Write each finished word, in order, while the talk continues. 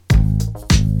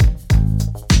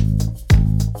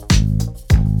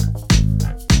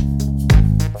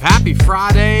Happy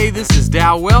Friday. This is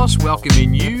Dow Welsh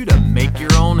welcoming you to Make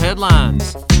Your Own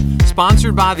Headlines.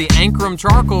 Sponsored by the Ankrum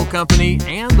Charcoal Company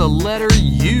and the letter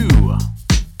U.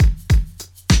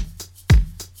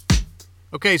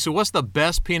 Okay, so what's the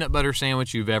best peanut butter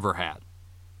sandwich you've ever had?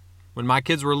 When my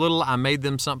kids were little, I made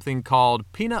them something called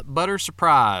Peanut Butter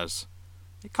Surprise.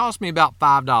 It cost me about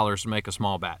 $5 to make a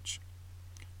small batch.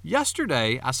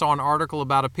 Yesterday, I saw an article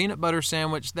about a peanut butter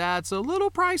sandwich that's a little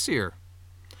pricier.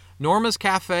 Norma's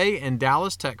Cafe in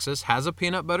Dallas, Texas has a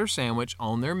peanut butter sandwich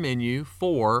on their menu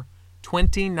for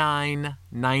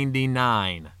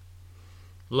 $29.99.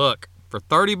 Look, for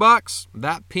 $30,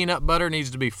 that peanut butter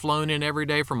needs to be flown in every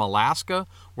day from Alaska,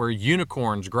 where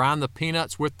unicorns grind the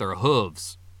peanuts with their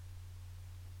hooves.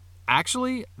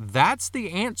 Actually, that's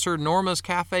the answer Norma's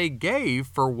Cafe gave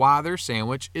for why their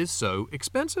sandwich is so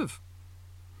expensive.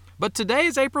 But today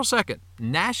is April 2nd,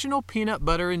 National Peanut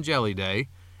Butter and Jelly Day,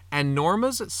 and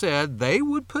Norma's said they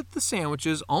would put the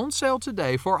sandwiches on sale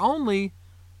today for only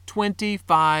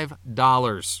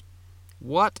 $25.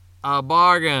 What a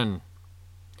bargain.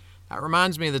 That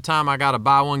reminds me of the time I got a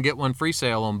buy one, get one free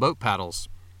sale on boat paddles.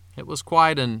 It was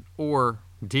quite an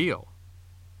ordeal.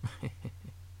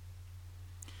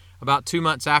 About 2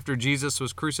 months after Jesus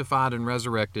was crucified and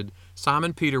resurrected,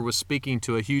 Simon Peter was speaking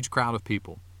to a huge crowd of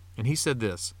people. And he said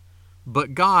this,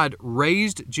 "But God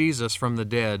raised Jesus from the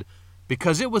dead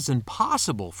because it was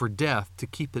impossible for death to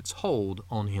keep its hold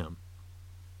on him."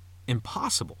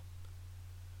 Impossible.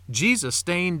 Jesus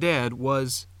staying dead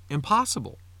was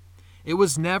impossible. It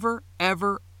was never,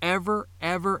 ever, ever,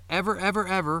 ever, ever, ever,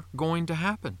 ever going to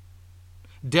happen.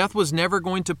 Death was never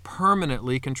going to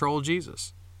permanently control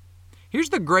Jesus. Here's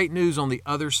the great news on the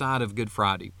other side of Good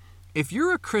Friday. If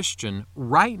you're a Christian,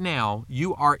 right now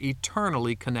you are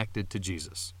eternally connected to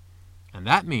Jesus. And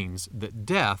that means that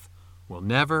death will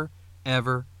never,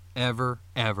 ever, ever,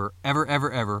 ever, ever,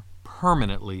 ever, ever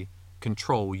permanently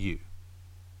control you.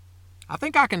 I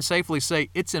think I can safely say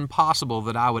it's impossible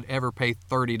that I would ever pay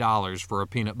 $30 for a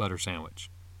peanut butter sandwich.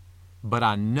 But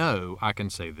I know I can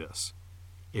say this.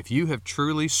 If you have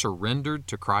truly surrendered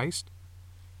to Christ,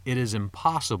 it is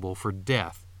impossible for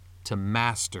death to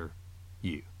master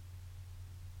you.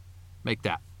 Make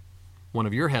that one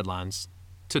of your headlines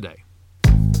today.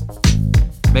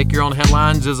 Make Your Own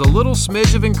Headlines is a little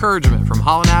smidge of encouragement from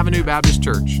Holland Avenue Baptist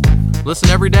Church. Listen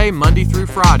every day, Monday through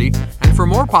Friday, and for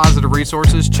more positive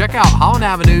resources, check out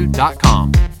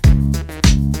hollandavenue.com.